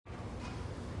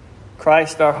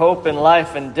Christ, our hope in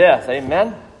life and death.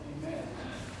 Amen? Amen.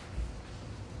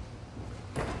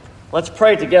 Let's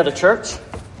pray together, church.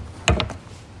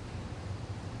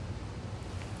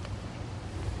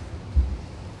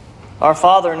 Our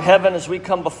Father in heaven, as we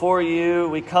come before you,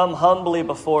 we come humbly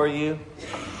before you,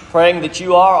 praying that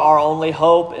you are our only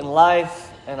hope in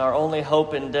life and our only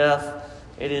hope in death.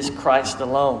 It is Christ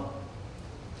alone.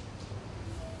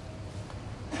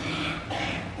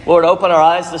 Lord, open our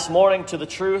eyes this morning to the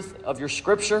truth of your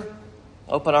Scripture.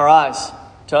 Open our eyes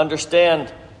to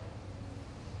understand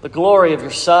the glory of your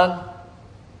Son.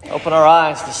 Open our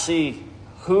eyes to see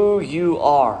who you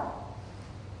are.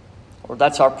 Lord,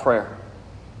 that's our prayer.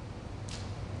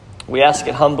 We ask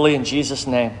it humbly in Jesus'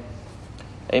 name.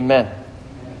 Amen.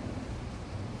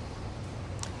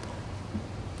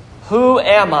 Who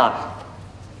am I?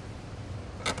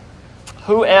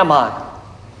 Who am I?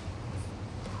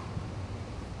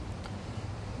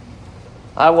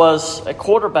 I was a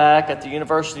quarterback at the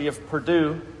University of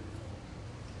Purdue.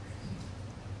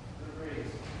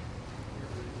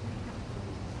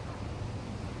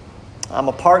 I'm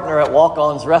a partner at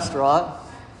Walk-On's Restaurant.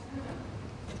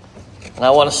 And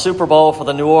I won a Super Bowl for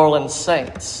the New Orleans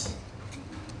Saints.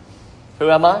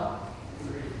 Who am I?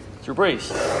 Drew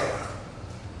Brees.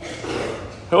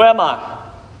 Who am I?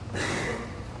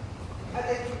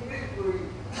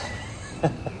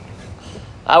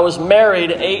 I was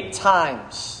married 8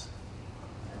 times.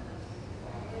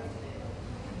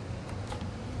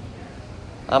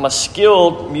 I'm a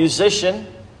skilled musician.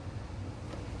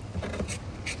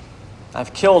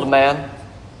 I've killed a man.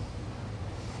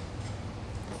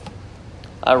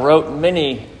 I wrote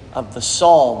many of the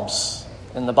Psalms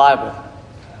in the Bible.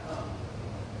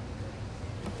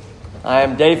 I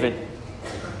am David.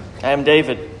 I am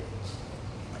David.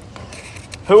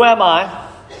 Who am I?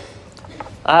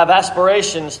 I have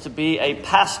aspirations to be a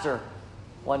pastor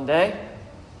one day.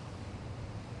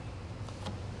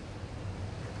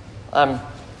 I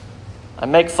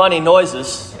make funny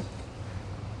noises.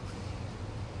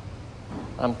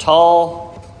 I'm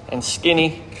tall and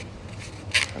skinny,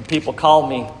 and people call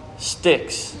me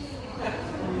Sticks.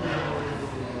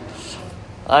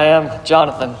 I am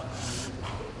Jonathan.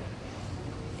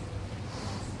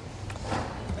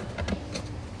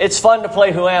 It's fun to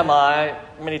play Who Am I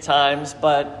many times,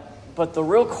 but the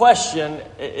real question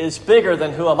is bigger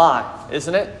than who am I,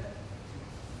 isn't it?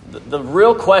 The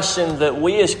real question that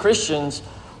we as Christians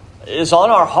is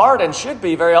on our heart and should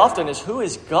be very often is, who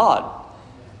is God?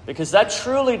 Because that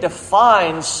truly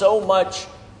defines so much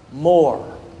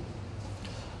more.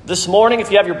 This morning, if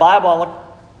you have your Bible, I want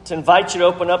to invite you to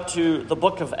open up to the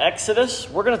book of Exodus.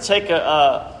 We're going to take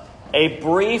a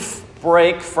brief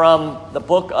break from the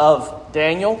book of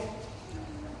Daniel.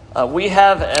 We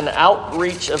have an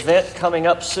outreach event coming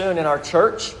up soon in our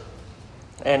church,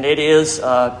 and it is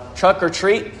Trunk or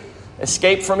Treat,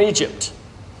 Escape from Egypt.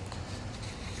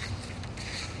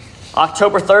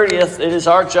 October 30th, it is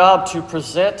our job to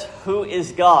present who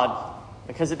is God,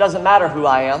 because it doesn't matter who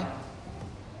I am.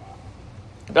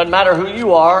 It doesn't matter who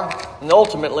you are, and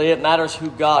ultimately it matters who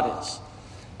God is.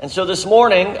 And so this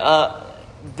morning,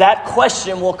 that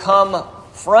question will come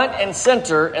front and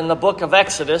center in the book of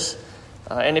Exodus.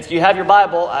 And if you have your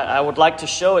Bible, I would like to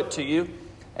show it to you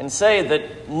and say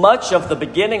that much of the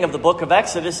beginning of the book of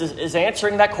Exodus is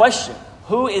answering that question.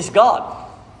 Who is God?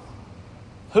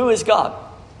 Who is God?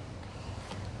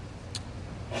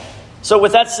 So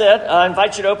with that said, I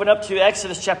invite you to open up to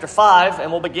Exodus chapter 5, and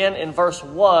we'll begin in verse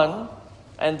 1.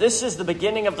 And this is the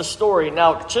beginning of the story.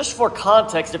 Now, just for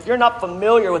context, if you're not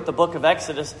familiar with the book of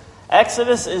Exodus,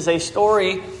 Exodus is a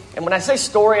story, and when I say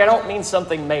story, I don't mean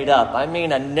something made up. I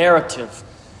mean a narrative.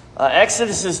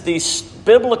 Exodus is the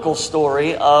biblical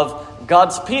story of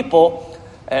God's people,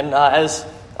 and as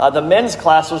the men's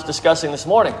class was discussing this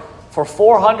morning, for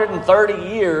 430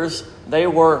 years they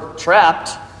were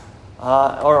trapped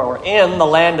or in the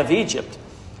land of Egypt.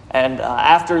 And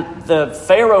after the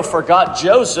Pharaoh forgot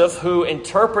Joseph, who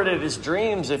interpreted his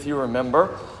dreams, if you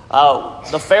remember,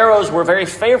 the pharaohs were very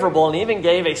favorable and even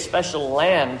gave a special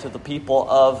land to the people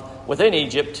of within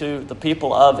Egypt, to the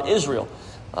people of Israel,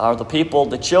 or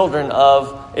the children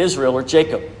of Israel, or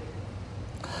Jacob.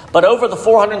 But over the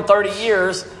 430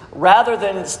 years, rather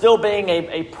than still being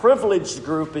a privileged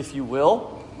group, if you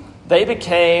will, they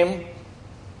became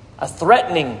a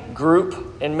threatening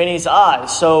group in many's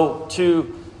eyes. So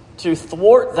to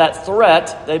thwart that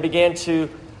threat, they began to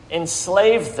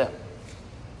enslave them.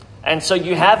 And so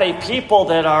you have a people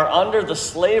that are under the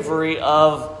slavery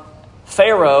of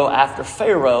Pharaoh after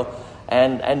Pharaoh,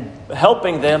 and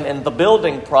helping them in the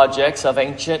building projects of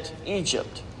ancient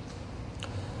Egypt.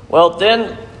 Well,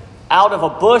 then, out of a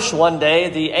bush one day,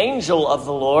 the angel of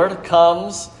the Lord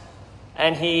comes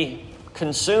and he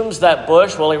consumes that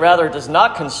bush. Well, he rather does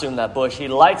not consume that bush. He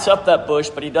lights up that bush,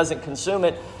 but he doesn't consume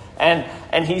it.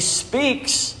 And he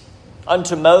speaks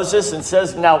unto Moses and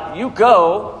says, now you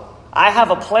go, I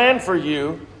have a plan for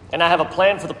you, and I have a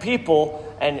plan for the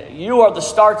people, and you are the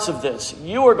starts of this.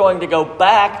 You are going to go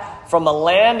back from a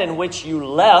land in which you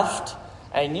left,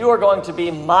 and you are going to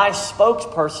be my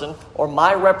spokesperson or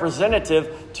my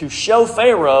representative to show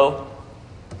Pharaoh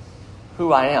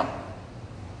who I am.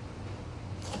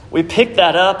 We pick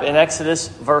that up in Exodus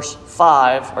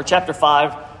chapter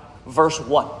 5, verse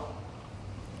 1.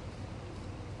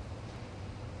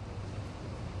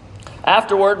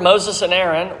 Afterward, Moses and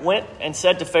Aaron went and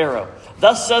said to Pharaoh,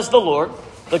 thus says the Lord,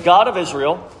 the God of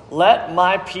Israel, let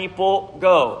my people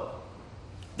go,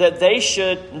 that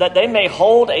they may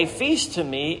hold a feast to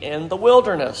me in the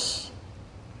wilderness.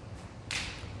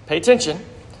 Pay attention.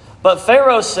 But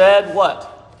Pharaoh said what?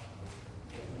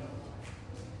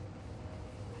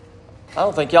 I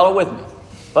don't think y'all are with me.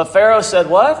 But Pharaoh said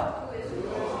what?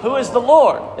 Who is the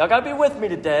Lord? Y'all got to be with me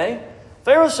today.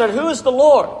 Pharaoh said, who is the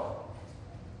Lord?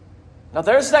 Now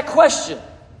there's that question.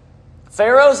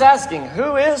 Pharaoh's asking,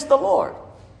 who is the Lord?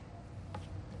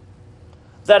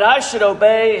 That I should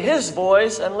obey his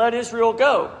voice and let Israel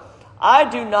go. I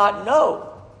do not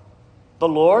know the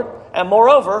Lord, and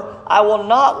moreover, I will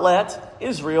not let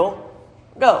Israel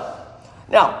go.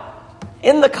 Now,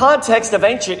 in the context of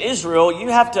ancient Israel, you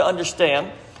have to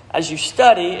understand, as you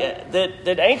study,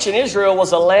 that ancient Israel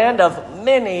was a land of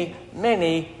many,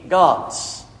 many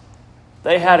gods.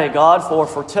 They had a god for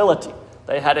fertility.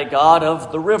 They had a god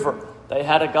of the river. They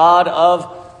had a god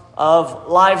of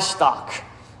livestock.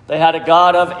 They had a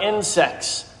god of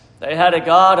insects. They had a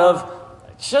god of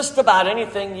just about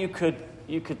anything you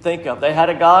could think of. They had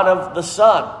a god of the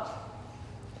sun.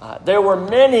 There were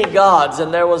many gods,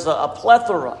 and there was a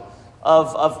plethora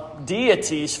of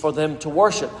deities for them to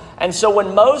worship. And so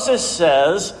when Moses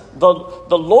says, the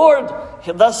Lord,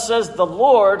 thus says the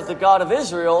Lord, the God of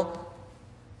Israel,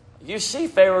 you see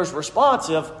Pharaoh's response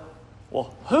of,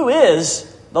 well, who is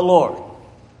the Lord?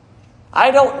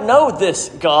 I don't know this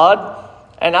God,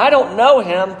 and I don't know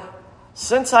him.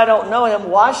 Since I don't know him,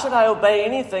 why should I obey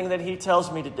anything that he tells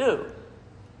me to do?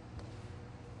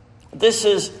 This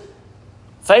is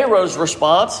Pharaoh's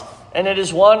response, and it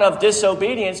is one of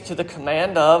disobedience to the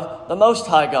command of the Most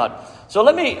High God. So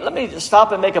let me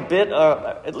stop and make a bit,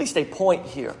 at least a point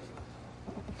here.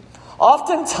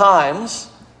 Oftentimes,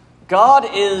 God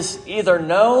is either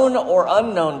known or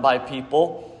unknown by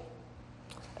people.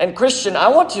 And Christian, I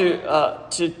want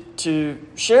to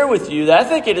share with you that I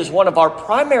think it is one of our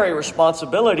primary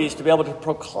responsibilities to be able to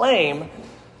proclaim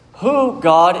who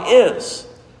God is.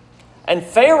 And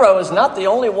Pharaoh is not the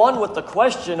only one with the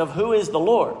question of who is the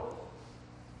Lord.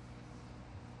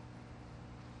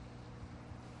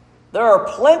 There are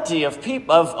plenty of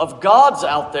people, of gods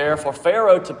out there for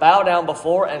Pharaoh to bow down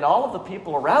before, and all of the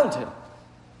people around him,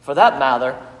 for that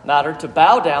matter, to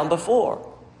bow down before.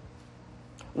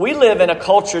 We live in a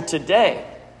culture today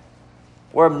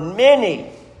where many,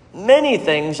 many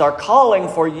things are calling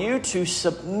for you to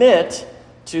submit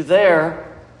to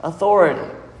their authority.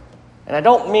 And I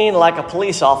don't mean like a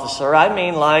police officer. I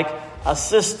mean like a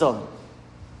system.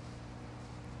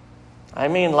 I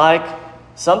mean like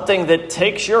something that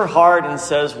takes your heart and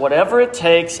says, whatever it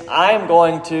takes, I am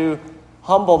going to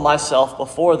humble myself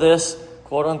before this,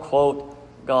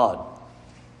 quote-unquote, God.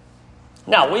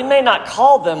 Now, we may not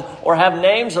call them or have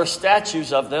names or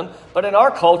statues of them, but in our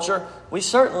culture, we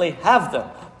certainly have them.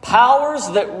 Powers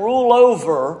that rule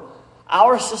over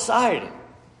our society.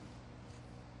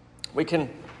 We can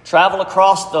travel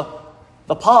across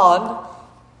the pond.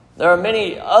 There are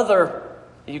many other.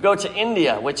 You go to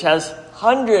India, which has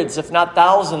hundreds, if not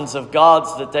thousands, of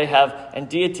gods that they have and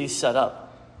deities set up.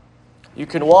 You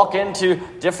can walk into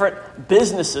different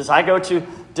businesses. I go to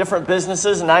different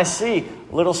businesses and I see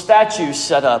little statues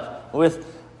set up with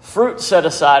fruit set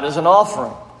aside as an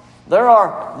offering. There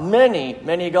are many,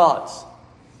 many gods.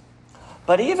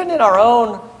 But even in our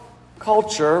own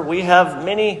culture, we have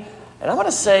many, and I want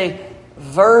to say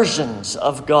versions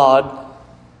of God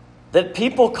that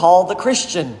people call the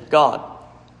Christian God.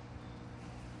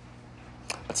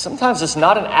 But sometimes it's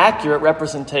not an accurate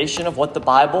representation of what the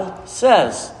Bible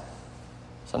says.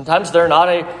 Sometimes they're not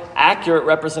an accurate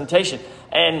representation.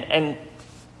 And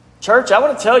church, I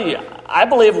want to tell you, I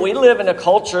believe we live in a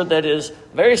culture that is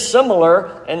very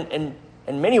similar in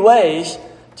many ways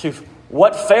to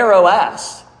what Pharaoh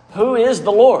asked. Who is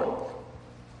the Lord?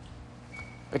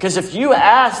 Because if you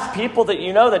ask people that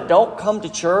you know that don't come to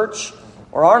church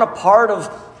or aren't a part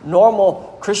of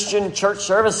normal Christian church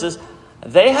services,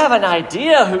 They have an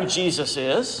idea who Jesus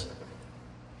is.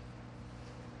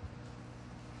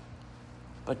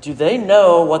 But do they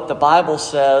know what the Bible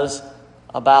says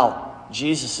about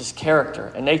Jesus'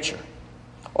 character and nature?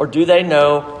 Or do they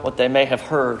know what they may have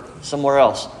heard somewhere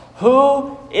else?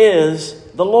 Who is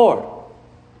the Lord?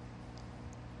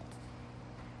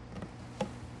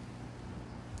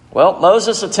 Well,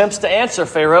 Moses attempts to answer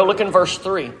Pharaoh. Look in verse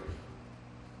 3.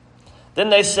 Then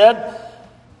they said,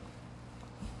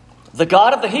 "The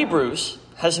God of the Hebrews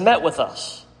has met with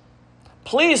us.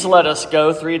 Please let us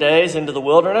go 3 days into the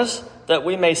wilderness that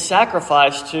we may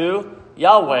sacrifice to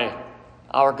Yahweh,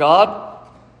 our God,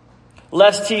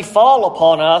 lest he fall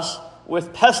upon us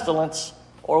with pestilence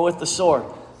or with the sword."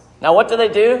 Now, what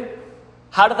do?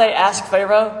 How do they ask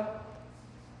Pharaoh?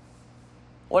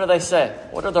 What do they say?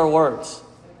 What are their words?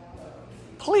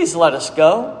 Please let us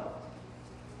go.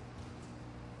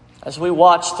 As we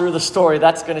watch through the story,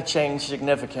 that's going to change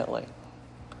significantly.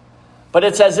 But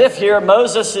it's as if here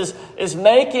Moses is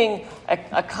making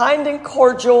a kind and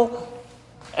cordial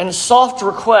and soft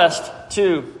request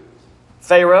to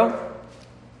Pharaoh.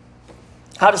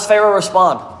 How does Pharaoh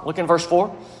respond? Look in verse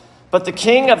 4. But the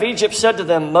king of Egypt said to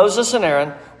them, "Moses and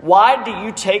Aaron, why do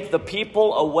you take the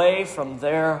people away from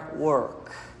their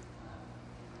work?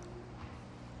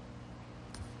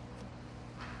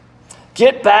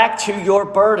 Get back to your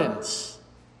burdens."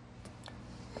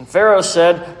 And Pharaoh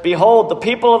said, "Behold, the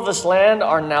people of this land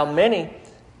are now many,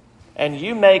 and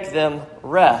you make them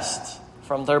rest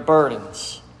from their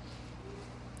burdens."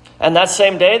 And that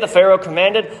same day the Pharaoh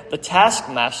commanded the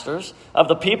taskmasters of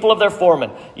the people of their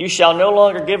foremen, "You shall no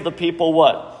longer give the people"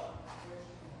 what?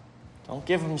 Don't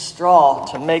give them straw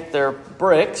to make their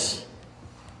bricks.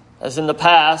 As in the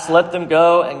past, let them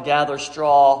go and gather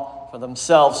straw for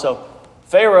themselves. So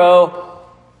Pharaoh,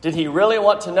 did he really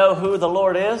want to know who the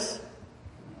Lord is?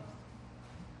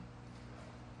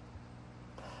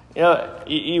 You know,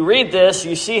 you read this,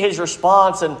 you see his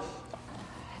response,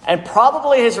 and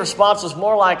probably his response was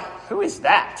more like, "Who is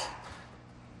that?"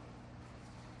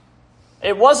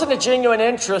 It wasn't a genuine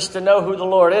interest to know who the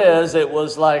Lord is. It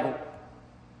was like,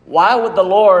 why would the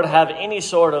Lord have any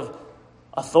sort of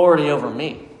authority over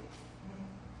me?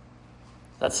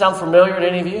 Does that sound familiar to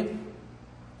any of you?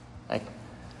 Like,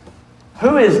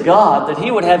 who is God that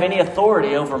he would have any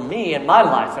authority over me and my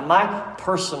life and my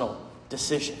personal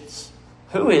decisions?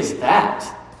 Who is that?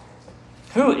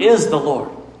 Who is the Lord?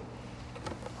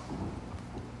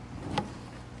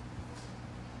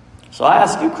 So I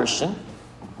ask you, Christian,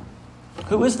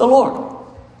 who is the Lord?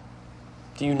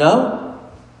 Do you know?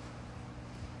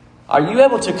 Are you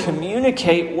able to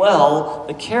communicate well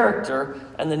the character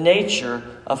and the nature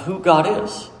of who God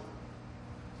is?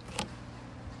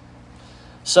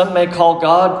 Some may call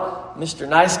God Mr.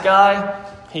 Nice Guy.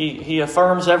 He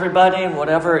affirms everybody and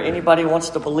whatever anybody wants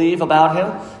to believe about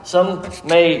him. Some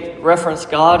may reference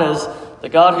God as the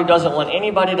God who doesn't want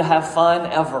anybody to have fun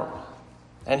ever.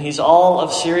 And he's all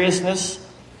of seriousness.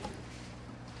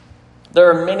 There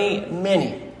are many,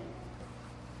 many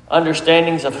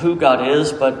understandings of who God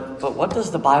is, but what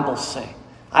does the Bible say?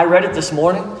 I read it this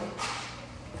morning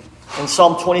in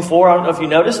Psalm 24. I don't know if you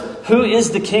noticed. Who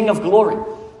is the King of glory?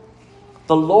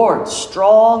 The Lord,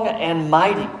 strong and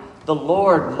mighty. The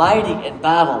Lord, mighty in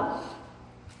battle.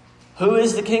 Who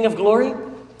is the King of glory?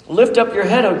 Lift up your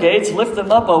head, O gates. Lift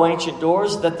them up, O ancient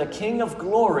doors, that the King of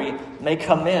glory may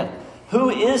come in. Who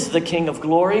is the King of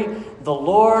glory? The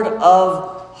Lord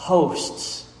of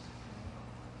hosts.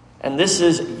 And this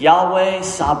is Yahweh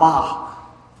Sabaoth.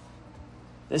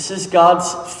 This is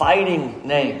God's fighting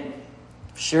name.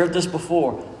 I've shared this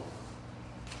before.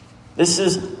 This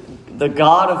is the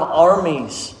God of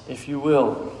armies, if you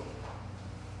will.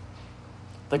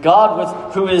 The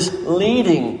God who is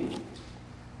leading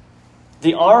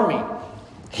the army.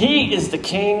 He is the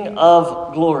King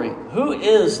of glory. Who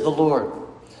is the Lord?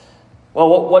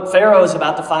 Well, what Pharaoh is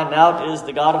about to find out is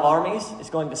the God of armies is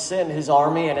going to send his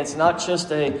army, and it's not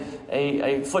just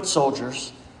a foot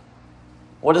soldiers.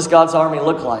 What does God's army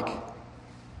look like?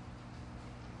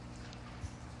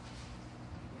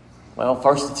 Well,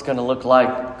 first it's going to look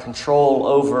like control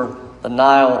over the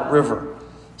Nile River.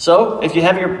 So, if you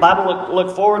have your Bible,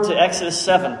 look forward to Exodus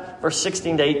 7, verse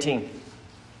 16 to 18.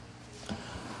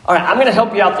 All right, I'm going to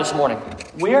help you out this morning.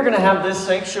 We are going to have this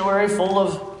sanctuary full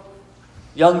of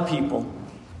young people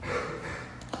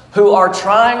who are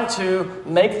trying to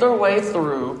make their way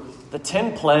through the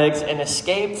 10 plagues and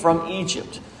escape from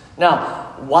Egypt.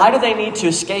 Now, why do they need to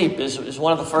escape is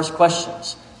one of the first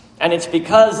questions. And it's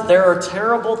because there are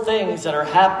terrible things that are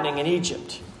happening in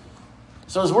Egypt.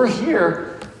 So as we're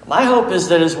here, my hope is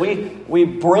that as we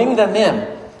bring them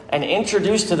in and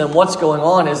introduce to them what's going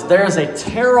on, is there's a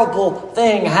terrible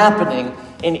thing happening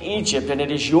in Egypt, and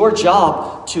it is your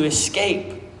job to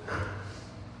escape.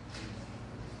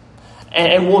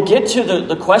 And we'll get to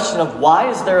the question of why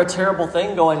is there a terrible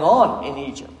thing going on in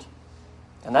Egypt?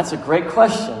 And that's a great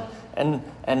question.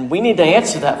 And we need to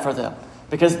answer that for them,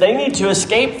 because they need to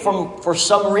escape for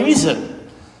some reason.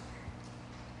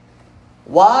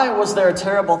 Why was there a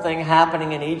terrible thing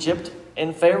happening in Egypt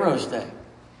in Pharaoh's day?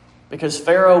 Because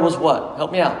Pharaoh was what?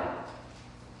 Help me out.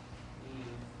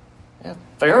 Yeah,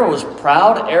 Pharaoh was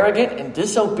proud, arrogant, and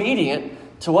disobedient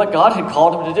to what God had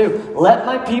called him to do. Let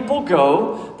my people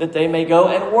go, that they may go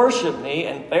and worship me.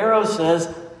 And Pharaoh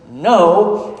says,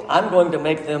 no, I'm going to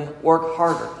make them work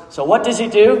harder. So what does he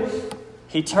do?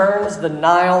 He turns the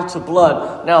Nile to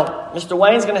blood. Now, Mr.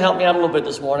 Wayne's going to help me out a little bit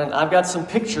this morning. I've got some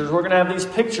pictures. We're going to have these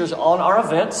pictures on our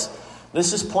events.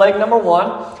 This is plague number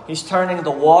 1. He's turning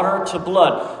the water to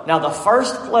blood. Now, the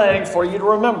first plague for you to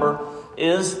remember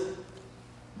is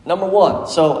number 1.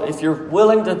 So if you're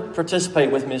willing to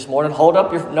participate with me this morning, hold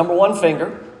up your number 1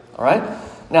 finger. All right?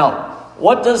 Now,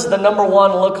 what does the number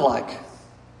 1 look like?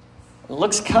 It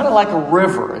looks kind of like a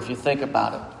river if you think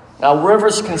about it. Now,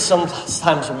 rivers can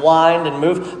sometimes wind and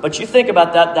move, but you think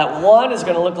about that. That 1 is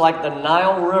going to look like the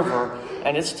Nile River,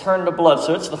 and it's turned to blood.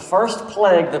 So it's the first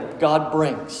plague that God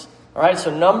brings. All right,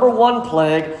 so number 1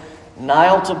 plague,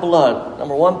 Nile to blood.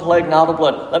 Number 1 plague, Nile to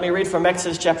blood. Let me read from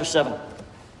Exodus chapter 7,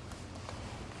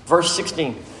 verse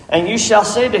 16. And you shall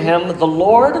say to him, the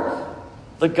Lord,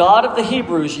 the God of the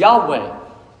Hebrews, Yahweh,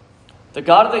 the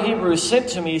God of the Hebrews sent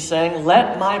to me, saying,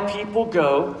 let my people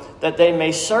go, that they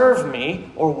may serve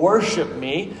me or worship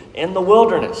me in the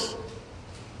wilderness.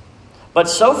 But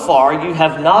so far you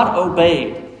have not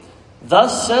obeyed.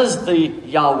 Thus says the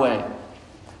Yahweh,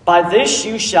 by this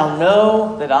you shall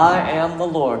know that I am the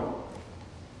Lord.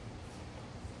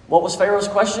 What was Pharaoh's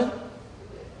question?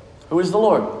 Who is the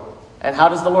Lord? And how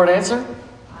does the Lord answer?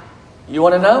 You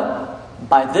want to know?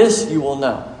 By this you will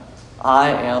know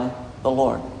I am the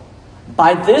Lord.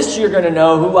 By this you're going to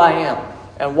know who I am.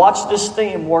 And watch this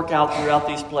theme work out throughout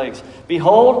these plagues.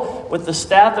 Behold, with the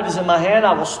staff that is in my hand,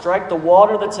 I will strike the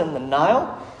water that's in the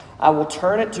Nile. I will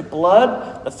turn it to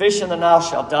blood. The fish in the Nile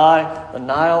shall die. The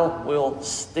Nile will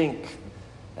stink.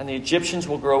 And the Egyptians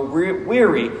will grow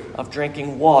weary of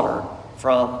drinking water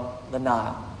from the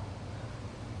Nile.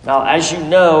 Now, as you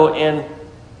know, in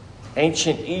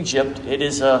ancient Egypt, it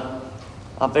is a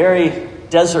very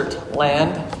desert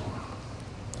land.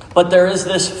 But there is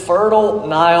this fertile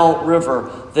Nile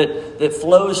River that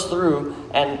flows through,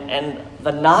 and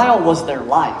the Nile was their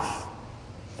life.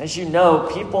 As you know,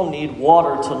 people need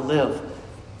water to live.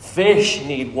 Fish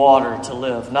need water to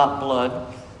live, not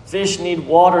blood. Fish need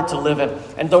water to live in.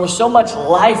 And there was so much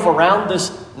life around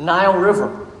this Nile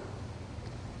River.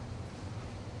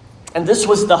 And this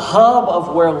was the hub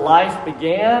of where life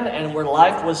began and where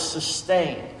life was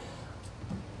sustained.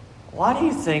 Why do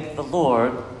you think the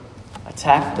Lord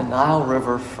attacked the Nile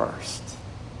River first?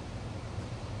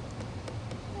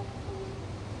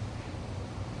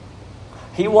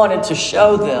 He wanted to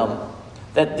show them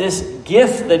that this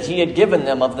gift that he had given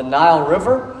them of the Nile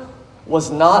River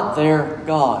was not their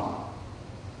God.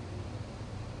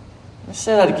 Let me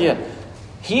say that again.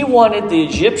 He wanted the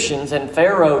Egyptians and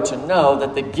Pharaoh to know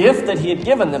that the gift that he had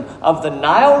given them of the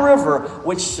Nile River,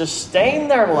 which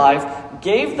sustained their life,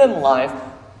 gave them life,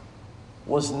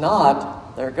 was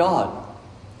not their God.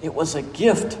 It was a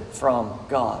gift from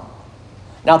God.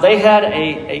 Now, they had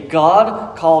a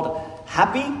god called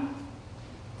Happy,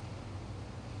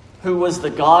 who was the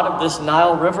god of this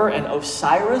Nile River, and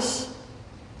Osiris.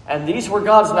 And these were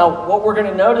gods. Now, what we're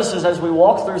going to notice is as we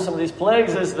walk through some of these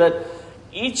plagues is that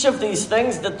each of these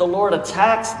things that the Lord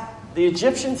attacks, the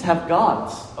Egyptians have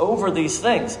gods over these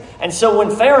things. And so when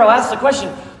Pharaoh asks the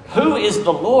question, who is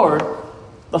the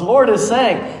Lord is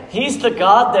saying, he's the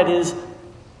God that is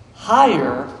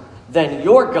higher than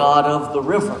your God of the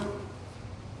river.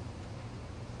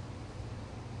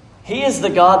 He is the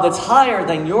God that's higher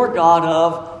than your God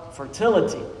of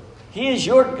fertility. He is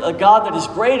a God that is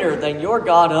greater than your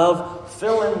God of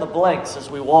fill in the blanks as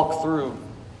we walk through.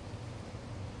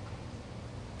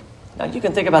 Now you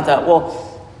can think about that.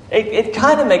 Well, it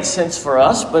kind of makes sense for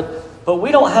us, but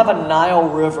we don't have a Nile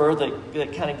River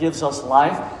that kind of gives us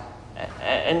life.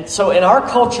 And so in our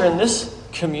culture, in this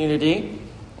community,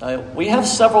 we have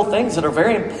several things that are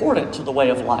very important to the way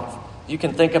of life. You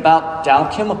can think about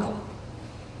Dow Chemical,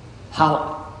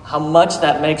 how much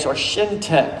that makes, or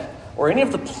Shintech, or any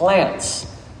of the plants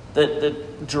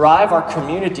that drive our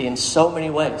community in so many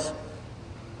ways.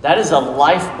 That is a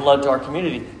lifeblood to our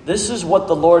community. This is what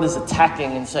the Lord is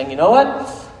attacking and saying, you know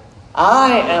what?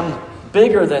 I am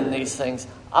bigger than these things.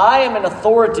 I am an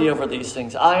authority over these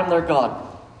things. I am their God.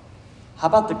 How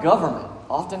about the government?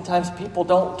 Oftentimes people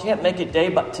can't make it day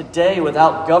but today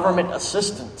without government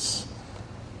assistance.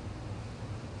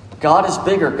 God is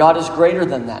bigger. God is greater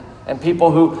than that. And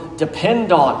people who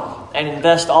depend on and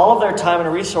invest all of their time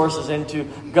and resources into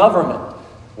government,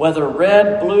 whether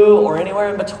red, blue, or anywhere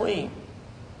in between.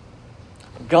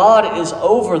 God is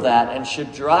over that and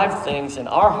should drive things in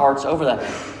our hearts over that.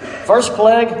 First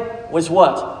plague was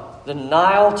what? The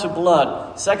Nile to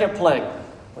blood. Second plague.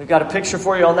 We've got a picture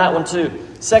for you on that one too.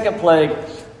 Second plague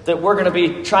that we're going to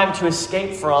be trying to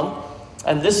escape from.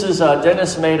 And this is,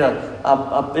 Dennis made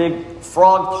a big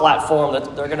frog platform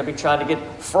that they're going to be trying to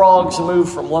get frogs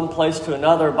moved from one place to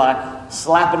another by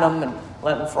slapping them and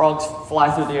letting frogs fly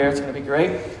through the air. It's going to be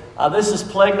great. This is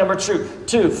plague number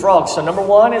two, frogs. So number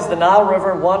one is the Nile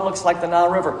River. One looks like the Nile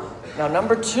River. Now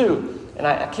number two, and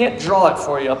I can't draw it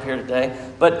for you up here today,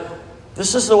 but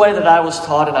this is the way that I was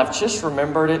taught, and I've just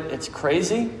remembered it. It's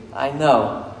crazy, I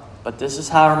know, but this is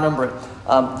how I remember it.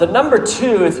 The number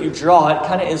two, if you draw it,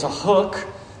 kind of is a hook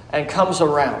and comes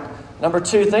around. Number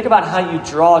two, think about how you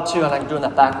draw two, and I'm doing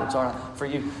that backwards, aren't I, for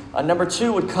you. Number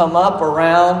two would come up,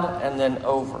 around, and then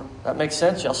over. That makes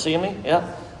sense? Y'all see me?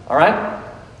 Yeah? All right?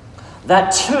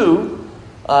 That two,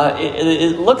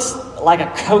 it looks like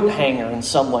a coat hanger in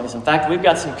some ways. In fact, we've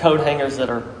got some coat hangers that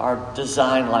are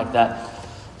designed like that.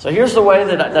 So here's the way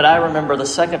that I remember the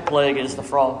second plague is the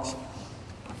frogs.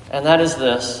 And that is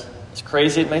this. As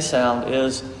crazy it may sound,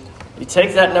 is you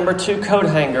take that number two coat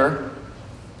hanger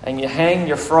and you hang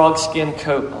your frog skin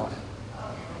coat on it.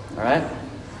 All right?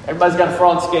 Everybody's got a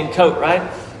frog skin coat, right?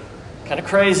 Kind of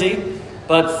crazy.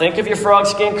 But think of your frog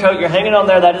skin coat. You're hanging on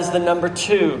there. That is the number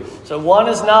two. So one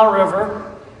is Nile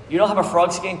River. You don't have a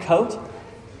frog skin coat?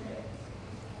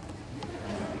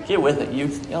 Get with it,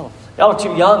 youth. Y'all are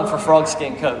too young for frog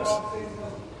skin coats.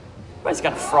 Everybody's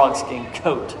got a frog skin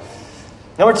coat.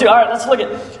 Number two. All right, let's look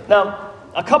at now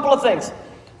a couple of things.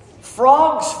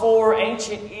 Frogs for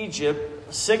ancient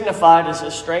Egypt signified,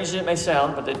 as strange as it may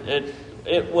sound, but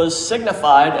it was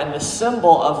signified and the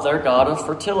symbol of their god of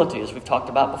fertility, as we've talked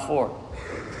about before.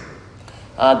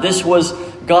 This was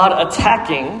God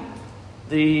attacking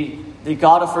the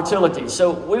god of fertility.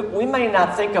 So we may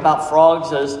not think about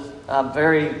frogs as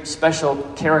very special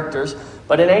characters,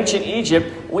 but in ancient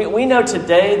Egypt, we know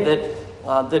today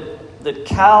that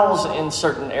cows in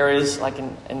certain areas, like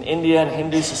in India and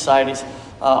Hindu societies,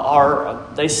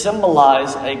 they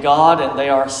symbolize a god and they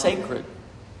are sacred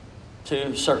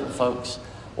to certain folks.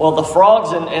 Well, the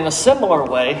frogs in a similar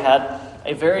way had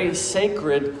a very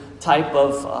sacred type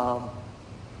of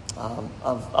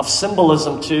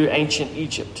symbolism to ancient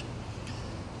Egypt.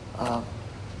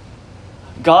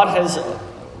 God has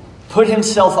put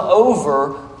himself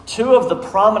over two of the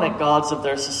prominent gods of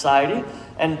their society,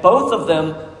 and both of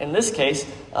them, in this case,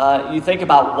 you think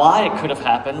about why it could have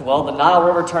happened. Well, the Nile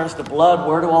River turns to blood.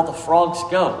 Where do all the frogs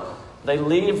go? They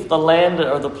leave the land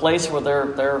or the place where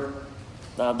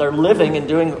they're living and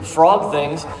doing frog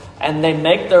things, and they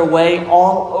make their way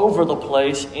all over the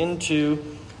place into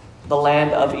the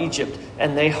land of Egypt,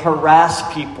 and they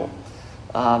harass people.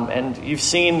 And you've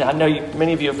seen, I know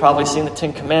many of you have probably seen the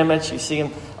Ten Commandments. You see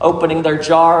them opening their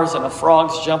jars and the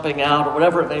frogs jumping out or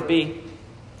whatever it may be.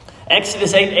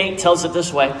 Exodus 8:8 tells it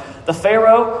this way.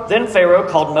 Then Pharaoh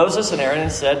called Moses and Aaron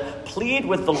and said, "Plead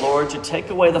with the Lord to take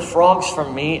away the frogs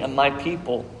from me and my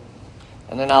people.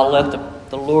 And then I'll let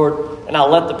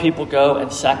the people go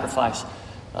and sacrifice."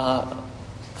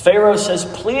 Pharaoh says,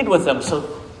 plead with them. So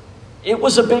it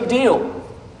was a big deal.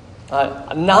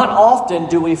 Not often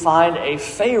do we find a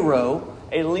Pharaoh,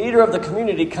 a leader of the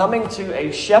community, coming to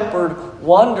a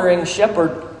wandering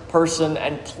shepherd person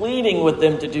and pleading with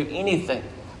them to do anything.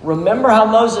 Remember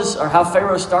how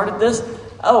Pharaoh started this?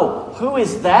 Oh, who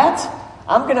is that?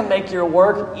 I'm going to make your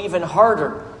work even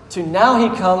harder. To now he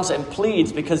comes and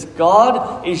pleads because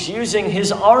God is using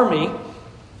his army.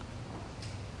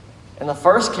 In the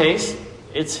first case,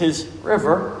 it's his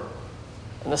river.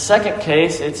 In the second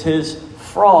case, it's his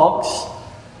frogs,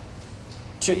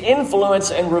 to influence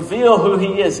and reveal who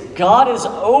he is. God is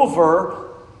over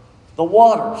the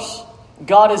waters.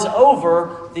 God is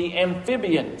over the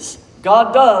amphibians.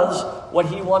 God does what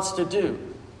he wants to do.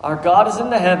 Our God is in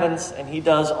the heavens, and he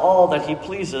does all that he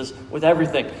pleases with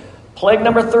everything. Plague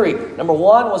number 3. Number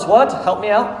 1 was what? Help me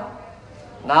out.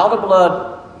 Nile to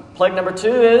blood. Plague number 2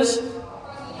 is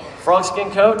frog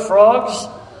skin coat, frogs.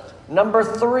 Number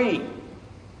 3.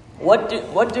 What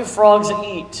do frogs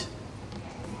eat?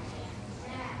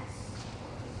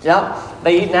 Yeah,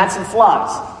 they eat gnats and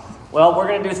flies. Well, we're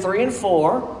going to do 3 and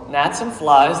 4, gnats and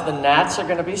flies. The gnats are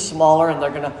going to be smaller, and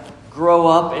they're going to grow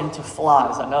up into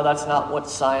flies. I know that's not what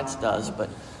science does, but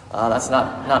that's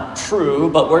not true.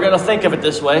 But we're going to think of it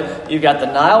this way. You've got the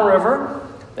Nile River,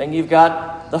 then you've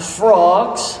got the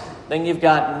frogs, then you've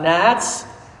got gnats,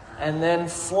 and then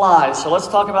flies. So let's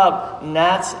talk about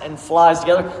gnats and flies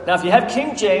together. Now, if you have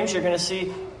King James, you're going to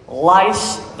see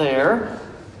lice there.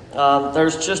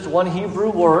 There's just one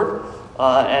Hebrew word,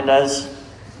 and as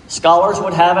scholars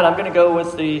would have it, I'm going to go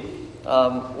with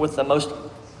the most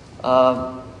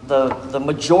the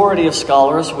majority of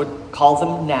scholars would call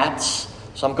them gnats.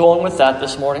 So I'm going with that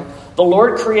this morning. The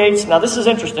Lord creates. Now this is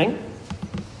interesting.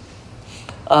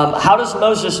 How does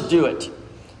Moses do it?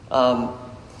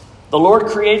 The Lord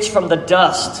creates from the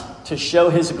dust to show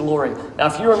his glory. Now,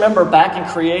 if you remember back in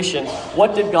creation,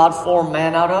 what did God form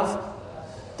man out of?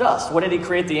 Dust. What did he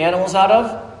create the animals out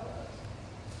of?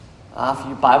 For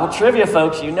you Bible trivia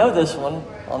folks, you know this one.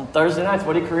 On Thursday nights,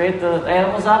 what did he create the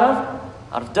animals out of?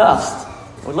 Out of dust.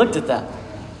 We looked at that.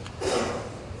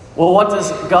 Well, what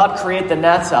does God create the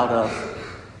gnats out of?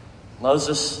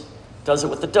 Moses does it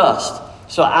with the dust.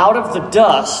 So out of the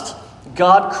dust,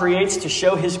 God creates to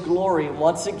show his glory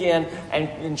once again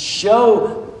and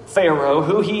show Pharaoh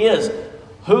who he is.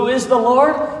 Who is the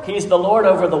Lord? He's the Lord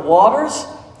over the waters.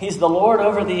 He's the Lord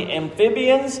over the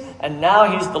amphibians. And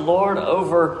now he's the Lord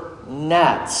over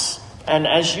gnats. And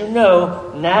as you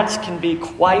know, gnats can be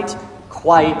quite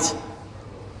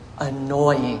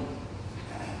annoying.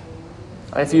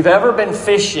 If you've ever been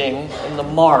fishing in the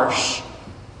marsh,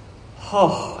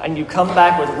 and you come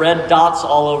back with red dots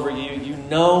all over you, you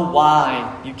know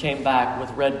why you came back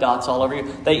with red dots all over you.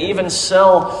 They even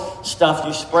sell stuff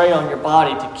you spray on your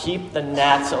body to keep the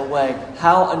gnats away.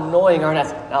 How annoying are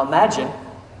gnats? Now imagine,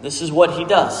 this is what he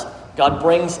does. God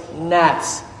brings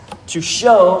gnats to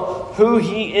show who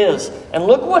he is. And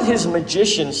look what his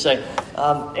magicians say.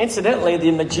 Incidentally,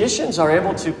 the magicians are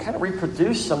able to kind of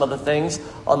reproduce some of the things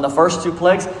on the first two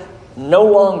plagues. No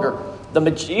longer.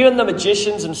 Even the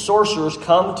magicians and sorcerers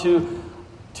come to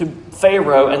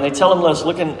Pharaoh and they tell him, let's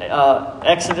look in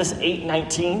Exodus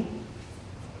 8:19.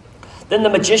 Then the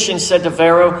magician said to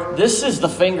Pharaoh, "This is the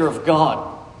finger of God.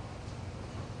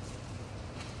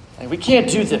 And we can't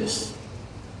do this.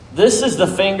 This is the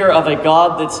finger of a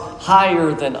God that's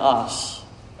higher than us."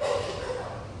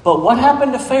 But what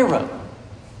happened to Pharaoh?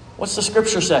 What's the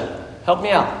scripture say? Help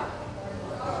me out.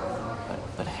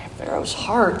 But Pharaoh's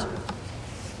heart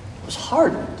was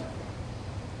hardened.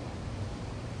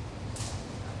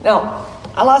 Now,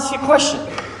 I'll ask you a question.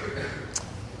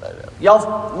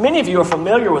 Y'all, many of you are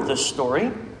familiar with this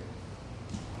story.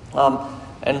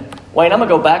 And Wayne, I'm going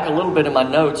to go back a little bit in my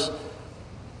notes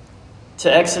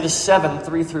to Exodus 7,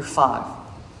 3 through 5.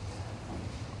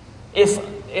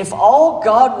 If all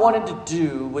God wanted to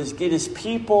do was get his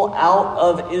people out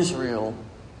of Israel,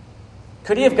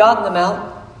 could he have gotten them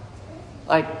out?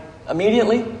 Like,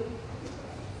 immediately?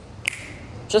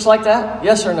 Just like that?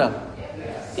 Yes or no?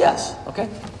 Yes. Okay.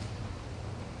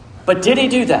 But did he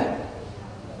do that?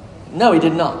 No, he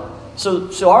did not.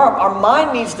 So our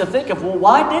mind needs to think of, well,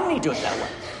 why didn't he do it that way?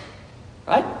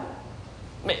 Right?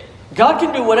 I mean, God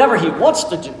can do whatever he wants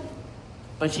to do,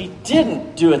 but he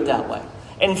didn't do it that way.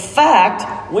 In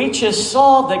fact, we just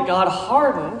saw that God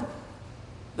hardened,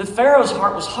 that Pharaoh's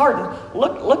heart was hardened.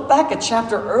 Look back a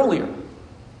chapter earlier.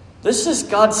 This is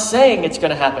God saying it's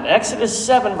going to happen. Exodus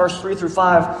 7, verse 3 through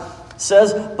 5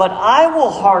 says, "But I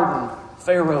will harden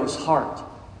Pharaoh's heart.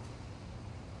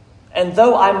 And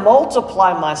though I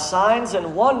multiply my signs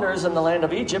and wonders in the land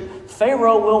of Egypt,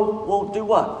 Pharaoh will do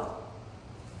what?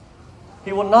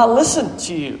 He will not listen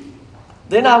to you.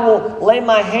 Then I will lay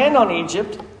my hand on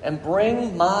Egypt and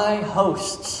bring my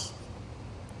hosts,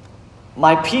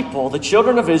 my people, the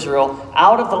children of Israel,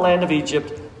 out of the land of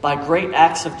Egypt by great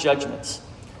acts of judgments.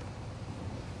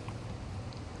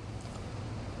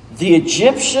 The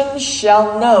Egyptians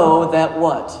shall know that"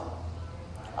 what?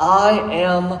 "I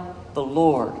am the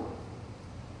Lord.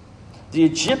 The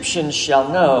Egyptians shall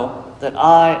know that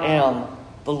I am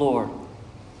the Lord,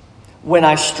 when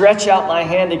I stretch out my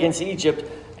hand against Egypt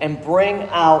and bring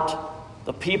out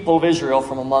the people of Israel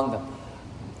from among them."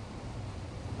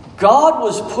 God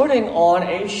was putting on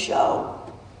a show.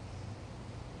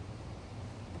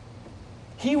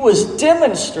 He was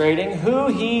demonstrating who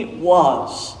he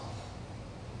was.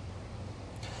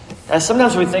 As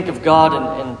sometimes we think of God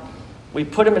and we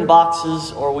put him in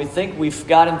boxes, or we think we've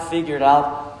got him figured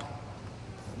out.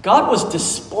 God was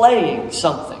displaying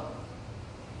something.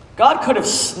 God could have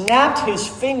snapped his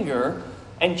finger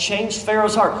and changed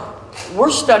Pharaoh's heart. We're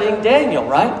studying Daniel,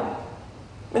 right?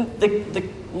 I mean, the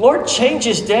Lord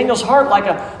changes Daniel's heart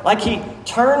like he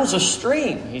turns a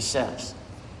stream, he says.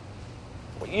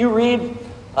 You read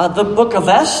the book of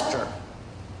Esther.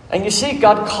 And you see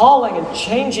God calling and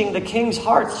changing the king's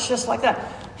heart. It's just like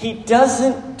that. He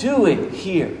doesn't do it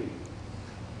here.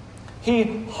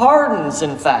 He hardens,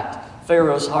 in fact,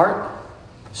 Pharaoh's heart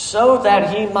so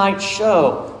that he might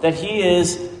show that he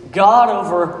is God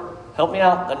over, help me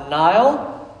out, the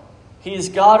Nile. He is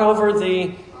God over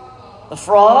the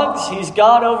frogs. He's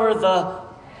God over the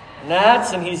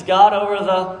gnats. And he's God over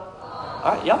the...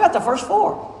 All right, y'all got the first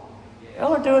four.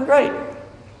 Y'all are doing great.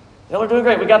 Y'all are doing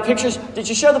great. We got pictures. Did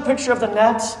you show the picture of the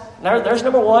gnats? There's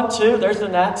number 1, 2. There's the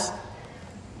gnats.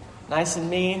 Nice and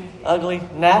mean, ugly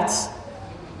gnats.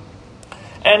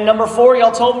 And number 4,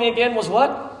 y'all told me again, was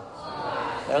what?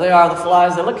 There they are, the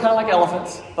flies. They look kind of like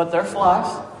elephants, but they're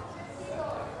flies.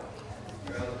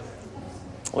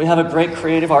 We have a great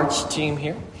creative arts team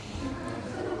here.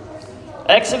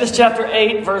 Exodus chapter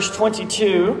 8, verse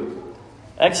 22.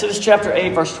 Exodus chapter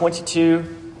 8, verse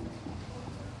 22.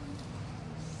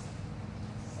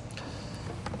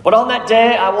 But on that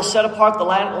day I will set apart the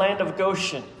land of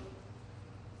Goshen.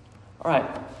 All right.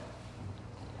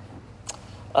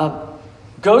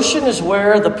 Goshen is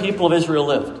where the people of Israel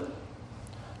lived.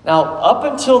 Now, up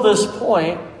until this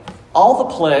point, all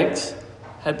the plagues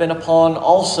had been upon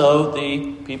also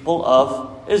the people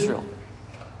of Israel.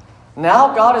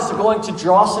 Now God is going to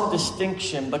draw some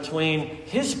distinction between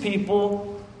his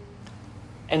people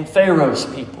and Pharaoh's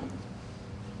people.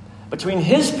 Between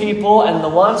his people and the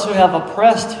ones who have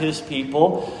oppressed his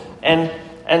people. And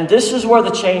this is where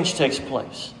the change takes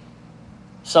place.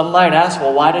 Some might ask,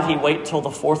 well, why did he wait till the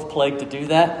 4th plague to do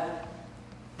that?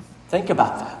 Think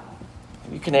about that.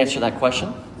 You can answer that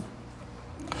question.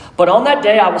 But on that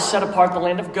day I will set apart the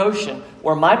land of Goshen,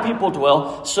 where my people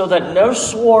dwell, so that no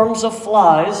swarms of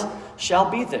flies shall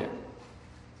be there.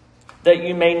 That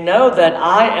you may know that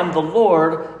I am the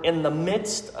Lord in the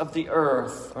midst of the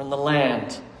earth, or in the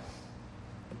land.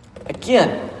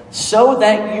 Again, so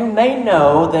that you may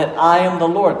know that I am the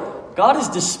Lord. God is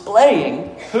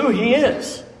displaying who he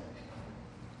is.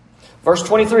 Verse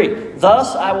 23,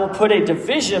 thus I will put a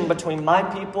division between my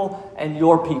people and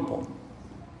your people.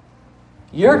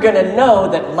 You're going to know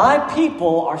that my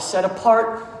people are set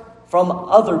apart from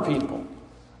other people.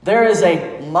 There is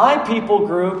a my people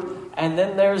group, and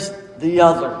then there's the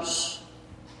others.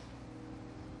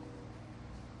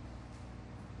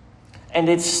 And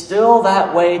it's still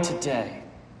that way today.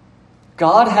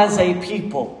 God has a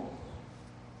people.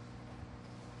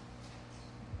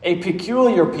 A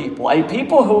peculiar people. A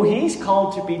people who he's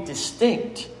called to be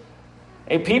distinct.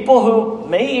 A people who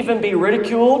may even be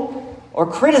ridiculed or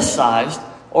criticized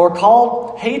or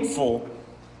called hateful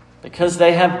because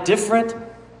they have different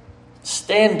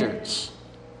standards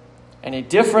and a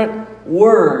different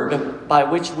word by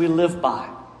which we live by.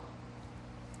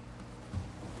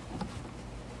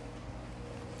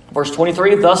 Verse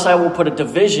 23, thus I will put a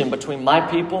division between my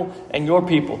people and your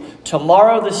people.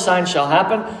 Tomorrow this sign shall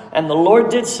happen. And the Lord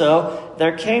did so.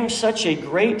 There came such a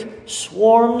great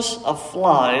swarms of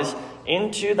flies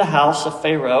into the house of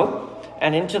Pharaoh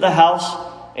and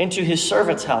into his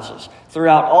servants' houses.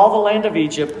 Throughout all the land of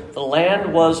Egypt, the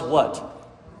land was what?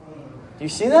 Do you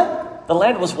see that? The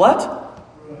land was what?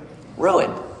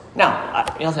 Ruined. Now,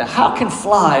 how can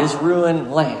flies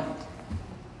ruin land?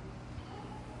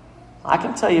 I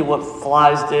can tell you what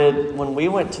flies did when we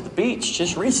went to the beach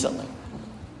just recently.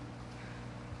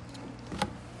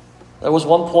 There was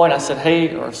one point I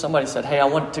said, somebody said, I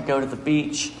want to go to the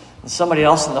beach. And somebody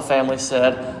else in the family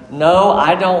said, no,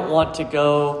 I don't want to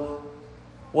go,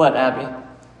 what, Abby?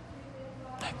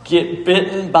 Get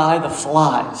bitten by the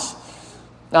flies.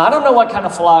 Now, I don't know what kind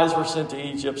of flies were sent to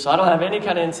Egypt, so I don't have any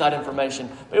kind of inside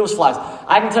information. But it was flies.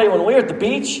 I can tell you when we were at the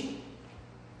beach,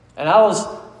 and I was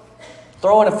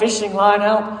throwing a fishing line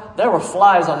out, there were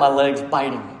flies on my legs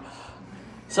biting me.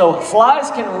 So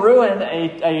flies can ruin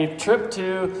a trip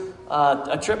to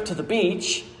the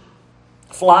beach.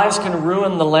 Flies can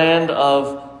ruin the land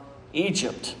of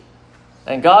Egypt.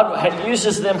 And God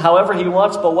uses them however he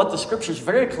wants, but what the scripture is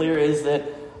very clear is that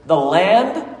the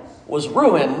land was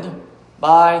ruined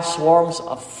by swarms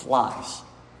of flies.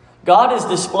 God is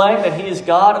displaying that he is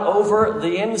God over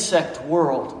the insect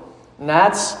world.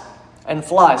 Gnats and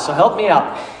flies. So help me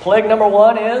out. Plague number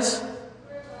 1 is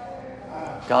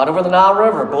God over the Nile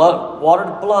River, water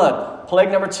to blood.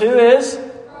 Plague number 2 is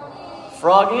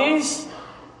froggies.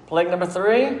 Plague number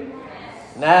 3,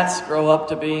 gnats grow up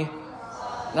to be,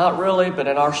 not really, but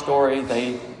in our story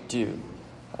they do.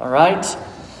 All right?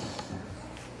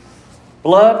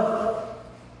 Blood,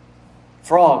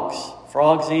 frogs.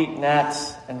 Frogs eat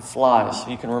gnats and flies.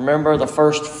 You can remember the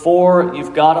first 4.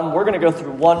 You've got them. We're going to go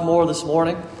through one more this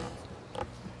morning.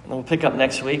 And we'll pick up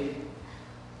next week.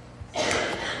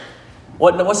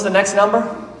 What's the next number?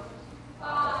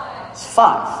 5. It's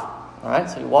 5. All right,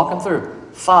 so you're walking through.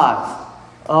 5.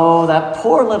 Oh, that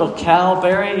poor little cow,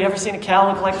 Barry. You ever seen a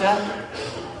cow look like that?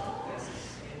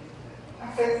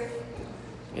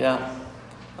 Yeah.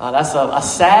 That's a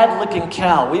sad-looking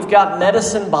cow. We've got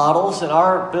medicine bottles in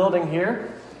our building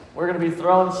here. We're going to be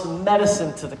throwing some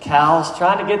medicine to the cows,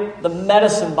 trying to get the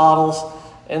medicine bottles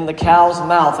in the cow's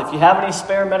mouth. If you have any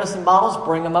spare medicine bottles,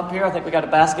 bring them up here. I think we got a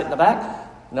basket in the back.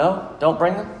 No? Don't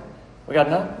bring them? We got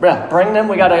none? Yeah, bring them.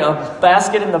 We got a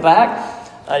basket in the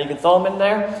back. You can throw them in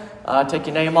there. Take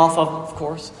your name off of them, of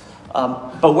course.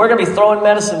 But we're going to be throwing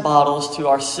medicine bottles to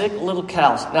our sick little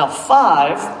cows. Now,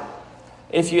 5,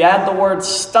 if you add the word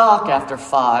stock after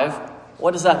 5,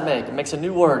 what does that make? It makes a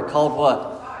new word called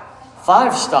what?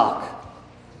 5 stock.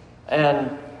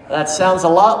 And that sounds a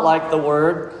lot like the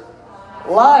word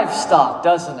livestock,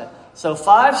 doesn't it? So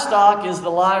 5 stock is the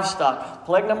livestock.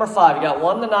 Plague number 5. You got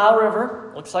 1, the Nile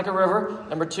River. Looks like a river.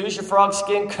 Number 2 is your frog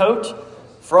skin coat.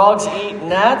 Frogs eat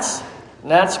gnats.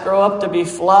 Gnats grow up to be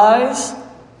flies.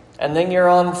 And then you're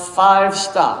on 5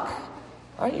 stock.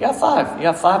 All right, you got 5. You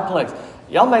got 5 plagues.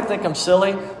 Y'all may think I'm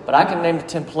silly, but I can name the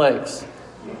 10 plagues.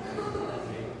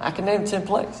 I can name 10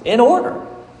 plagues in order.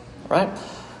 Right?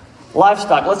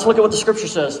 Livestock. Let's look at what the scripture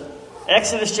says.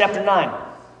 Exodus chapter 9.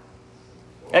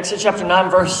 Exodus chapter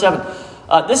 9, verse 7.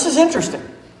 This is interesting.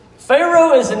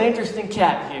 Pharaoh is an interesting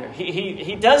cat here.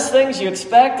 He does things you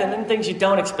expect and then things you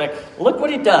don't expect. Look what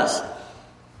he does.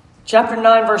 Chapter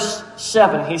 9, verse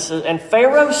 7. He says, and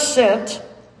Pharaoh sent,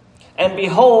 and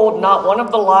behold, not one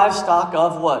of the livestock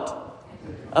of what?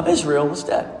 Of Israel was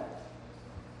dead.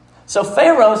 So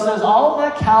Pharaoh says, all my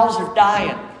cows are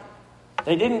dying.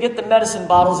 They didn't get the medicine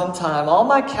bottles in time. All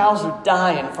my cows are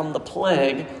dying from the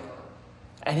plague.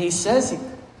 And he says,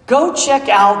 go check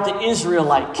out the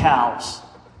Israelite cows.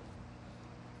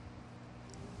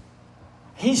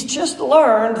 He's just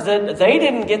learned that they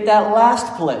didn't get that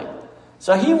last plague.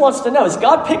 So he wants to know, is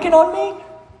God picking on me?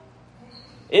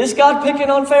 Is God picking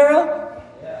on Pharaoh?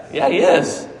 Yeah, he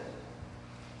is.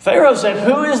 Pharaoh said,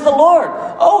 who is the Lord?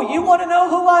 Oh, you want to know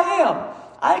who I am?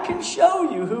 I can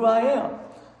show you who I am.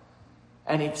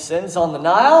 And he sends on the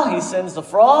Nile, he sends the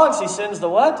frogs, he sends the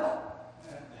what?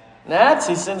 Gnats,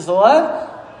 he sends the what?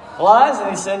 Flies, and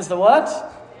he sends the what?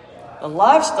 The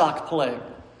livestock plague.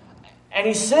 And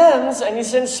he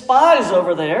sends spies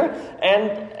over there,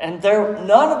 and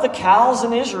none of the cows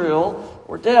in Israel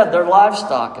were dead. They're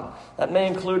livestock, and that may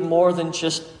include more than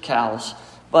just cows.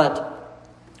 But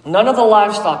none of the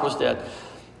livestock was dead.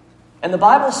 And the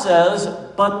Bible says,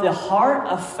 but the heart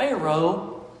of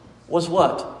Pharaoh was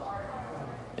what?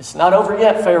 It's not over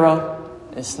yet, Pharaoh.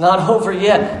 It's not over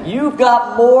yet. You've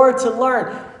got more to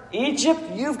learn. Egypt,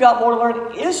 you've got more to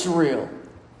learn. Israel,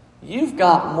 you've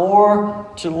got more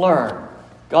to learn.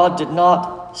 God did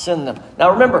not send them.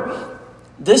 Now remember,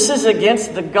 this is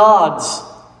against the gods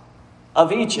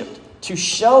of Egypt, to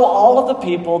show all of the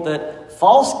people that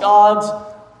false gods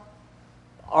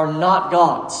are not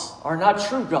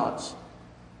true gods.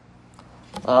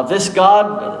 This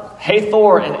god,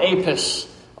 Hathor and Apis,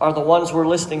 are the ones we're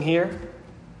listing here.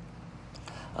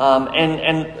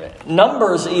 And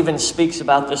Numbers even speaks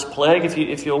about this plague.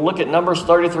 If you'll look at Numbers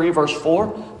 33 verse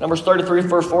 4. Numbers 33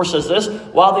 verse 4 says this.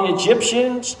 While the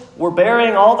Egyptians were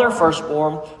burying all their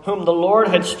firstborn, whom the Lord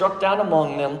had struck down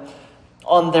among them,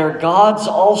 on their gods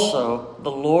also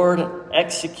the Lord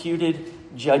executed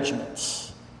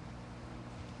judgments.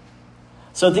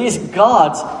 So these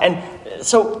gods, and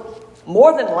so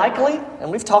more than likely,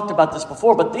 and we've talked about this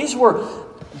before, but these were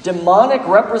demonic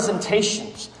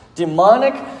representations,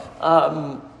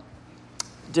 demonically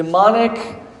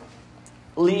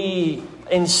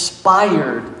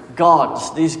inspired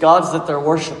gods, these gods that they're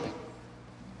worshiping.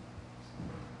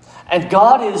 And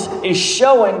God is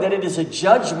showing that it is a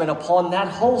judgment upon that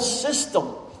whole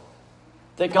system.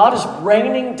 That God is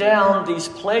raining down these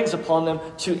plagues upon them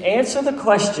to answer the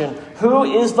question, who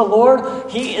is the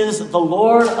Lord? He is the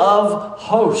Lord of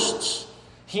hosts.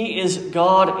 He is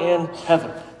God in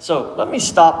heaven. So let me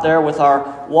stop there with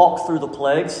our walk through the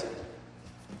plagues.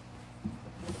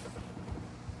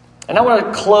 And I want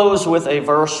to close with a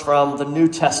verse from the New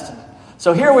Testament.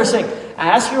 So here we're saying, I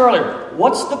asked you earlier,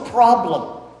 what's the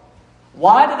problem?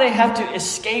 Why do they have to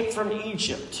escape from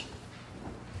Egypt?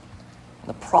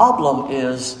 The problem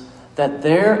is that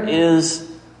there is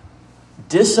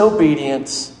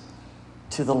disobedience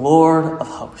to the Lord of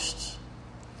hosts.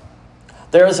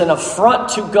 There is an affront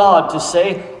to God to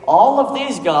say, all of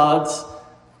these gods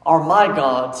are my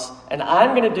gods, and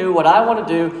I'm going to do what I want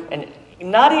to do, and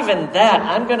not even that,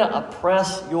 I'm going to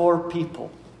oppress your people.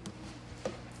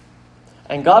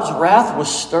 And God's wrath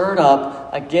was stirred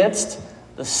up against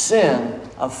the sin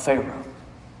of Pharaoh.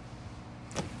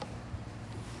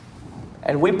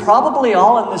 And we probably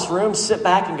all in this room sit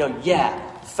back and go,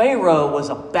 yeah, Pharaoh was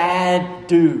a bad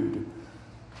dude.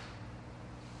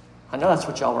 I know that's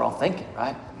what y'all were all thinking,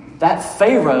 right? That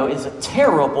Pharaoh is a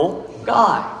terrible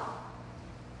guy.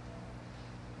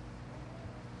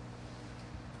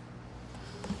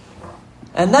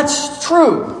 And that's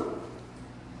true.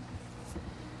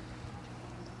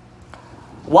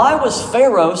 Why was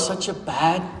Pharaoh such a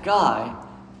bad guy?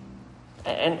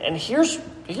 And here's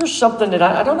something that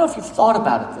I don't know if you've thought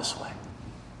about it this way.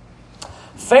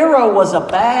 Pharaoh was a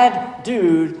bad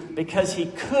dude because he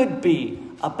could be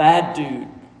a bad dude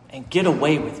and get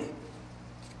away with it.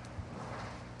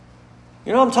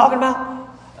 You know what I'm talking about?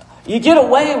 You get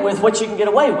away with what you can get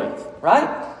away with,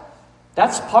 right?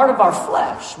 That's part of our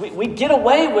flesh. We get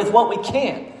away with what we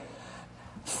can.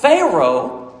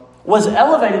 Pharaoh was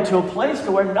elevated to a place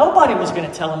to where nobody was going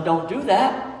to tell him, don't do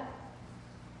that.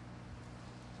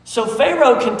 So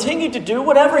Pharaoh continued to do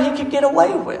whatever he could get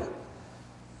away with.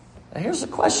 Now here's the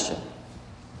question.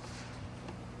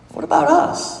 What about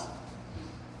us?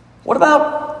 What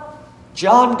about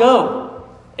John Doe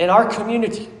in our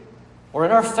community or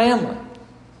in our family?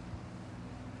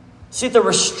 See, the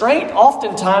restraint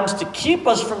oftentimes to keep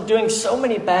us from doing so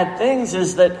many bad things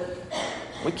is that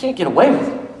we can't get away with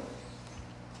it.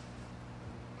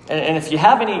 And if you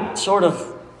have any sort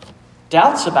of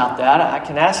doubts about that, I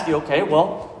can ask you, okay,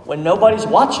 well, when nobody's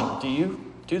watching, do you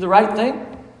do the right thing?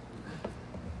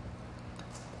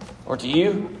 Or do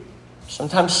you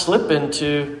sometimes slip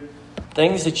into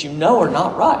things that you know are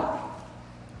not right?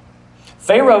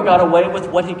 Pharaoh got away with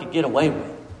what he could get away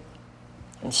with.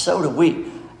 And so do we.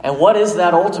 And what does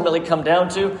that ultimately come down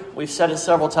to? We've said it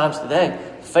several times today.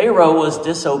 Pharaoh was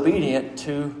disobedient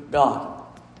to God.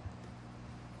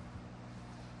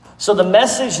 So the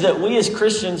message that we as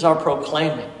Christians are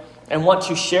proclaiming and want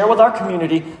to share with our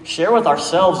community, share with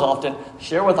ourselves often,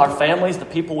 share with our families, the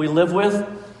people we live with,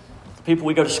 the people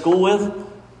we go to school with,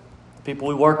 the people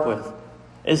we work with,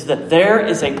 is that there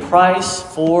is a price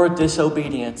for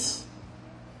disobedience.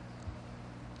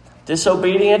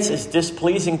 Disobedience is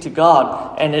displeasing to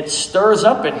God, and it stirs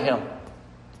up in Him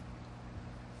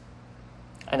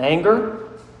an anger,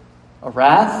 a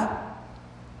wrath.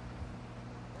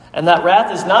 And that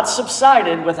wrath is not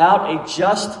subsided without a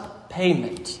just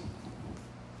payment.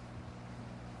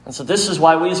 And so this is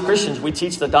why we as Christians, we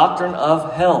teach the doctrine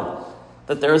of hell.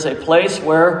 That there is a place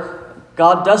where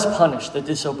God does punish the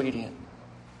disobedient.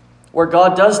 Where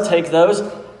God does take those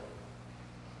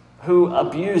who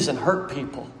abuse and hurt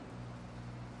people.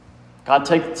 God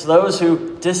takes those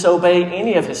who disobey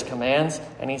any of His commands,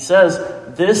 and He says,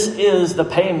 this is the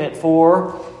payment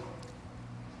for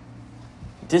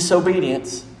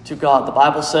disobedience to God. The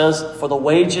Bible says, for the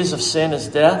wages of sin is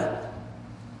death.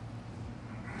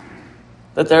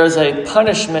 That there is a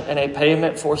punishment and a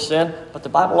payment for sin. But the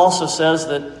Bible also says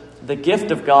that the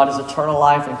gift of God is eternal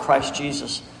life in Christ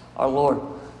Jesus, our Lord.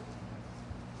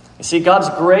 You see, God's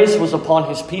grace was upon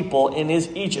His people in His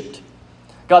Egypt.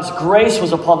 God's grace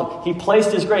was upon them. He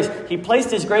placed His grace. He placed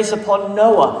His grace upon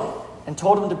Noah and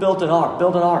told him to build an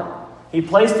ark. He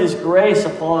placed His grace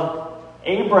upon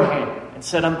Abraham and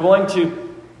said, I'm going to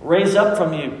raise up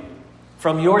from you,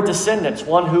 from your descendants,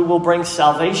 one who will bring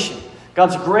salvation.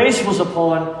 God's grace was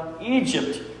upon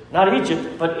Egypt, not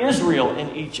Egypt, but Israel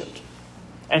in Egypt.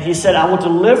 And He said, I will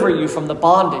deliver you from the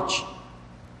bondage.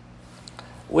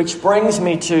 Which brings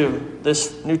me to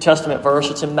this New Testament verse.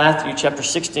 It's in Matthew chapter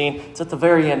 16. It's at the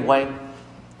very end, Wayne.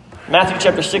 Matthew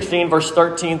chapter 16, verse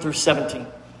 13 through 17.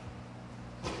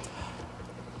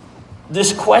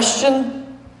 This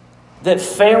question that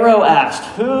Pharaoh asked,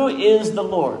 who is the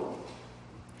Lord,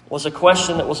 was a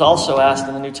question that was also asked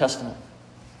in the New Testament.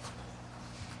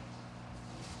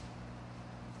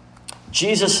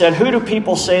 Jesus said, who do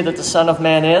people say that the Son of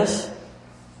Man is?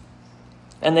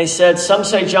 And they said, some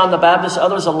say John the Baptist,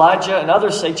 others Elijah, and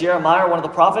others say Jeremiah, one of the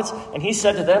prophets. And He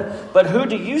said to them, but who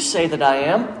do you say that I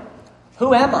am?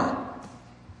 Who am I?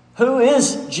 Who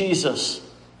is Jesus?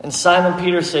 And Simon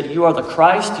Peter said, you are the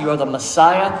Christ, you are the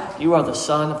Messiah, you are the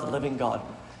Son of the living God.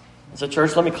 As a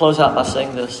church, let me close out by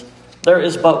saying this. There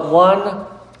is but one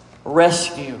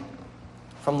rescue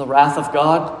from the wrath of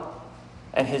God,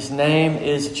 and His name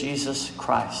is Jesus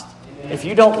Christ. Amen. If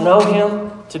you don't know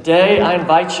Him today, I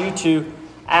invite you to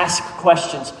ask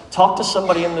questions. Talk to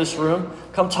somebody in this room.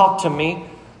 Come talk to me.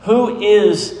 Who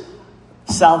is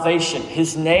salvation?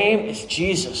 His name is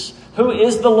Jesus. Who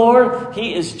is the Lord?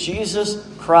 He is Jesus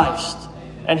Christ.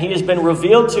 And He has been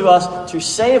revealed to us to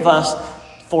save us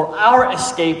for our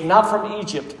escape, not from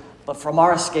Egypt, but from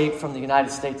our escape from the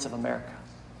United States of America.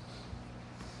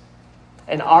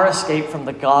 and our escape from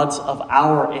the gods of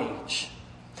our age.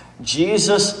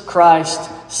 Jesus Christ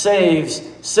saves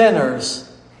sinners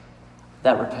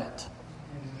that repent.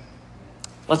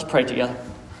 Let's pray together.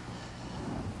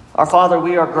 Our Father,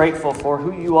 we are grateful for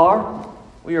who you are.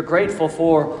 We are grateful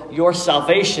for your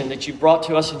salvation that you brought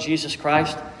to us in Jesus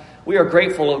Christ. We are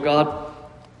grateful, O God,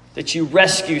 that you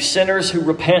rescue sinners who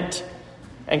repent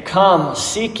and come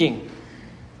seeking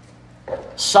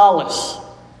solace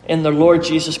in the Lord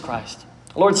Jesus Christ.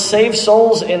 Lord, save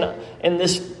souls in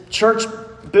this church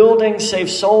building, save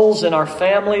souls in our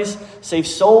families, save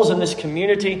souls in this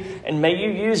community, and may you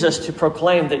use us to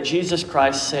proclaim that Jesus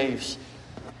Christ saves.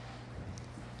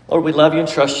 Lord, we love you and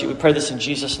trust you. We pray this in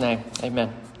Jesus' name.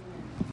 Amen.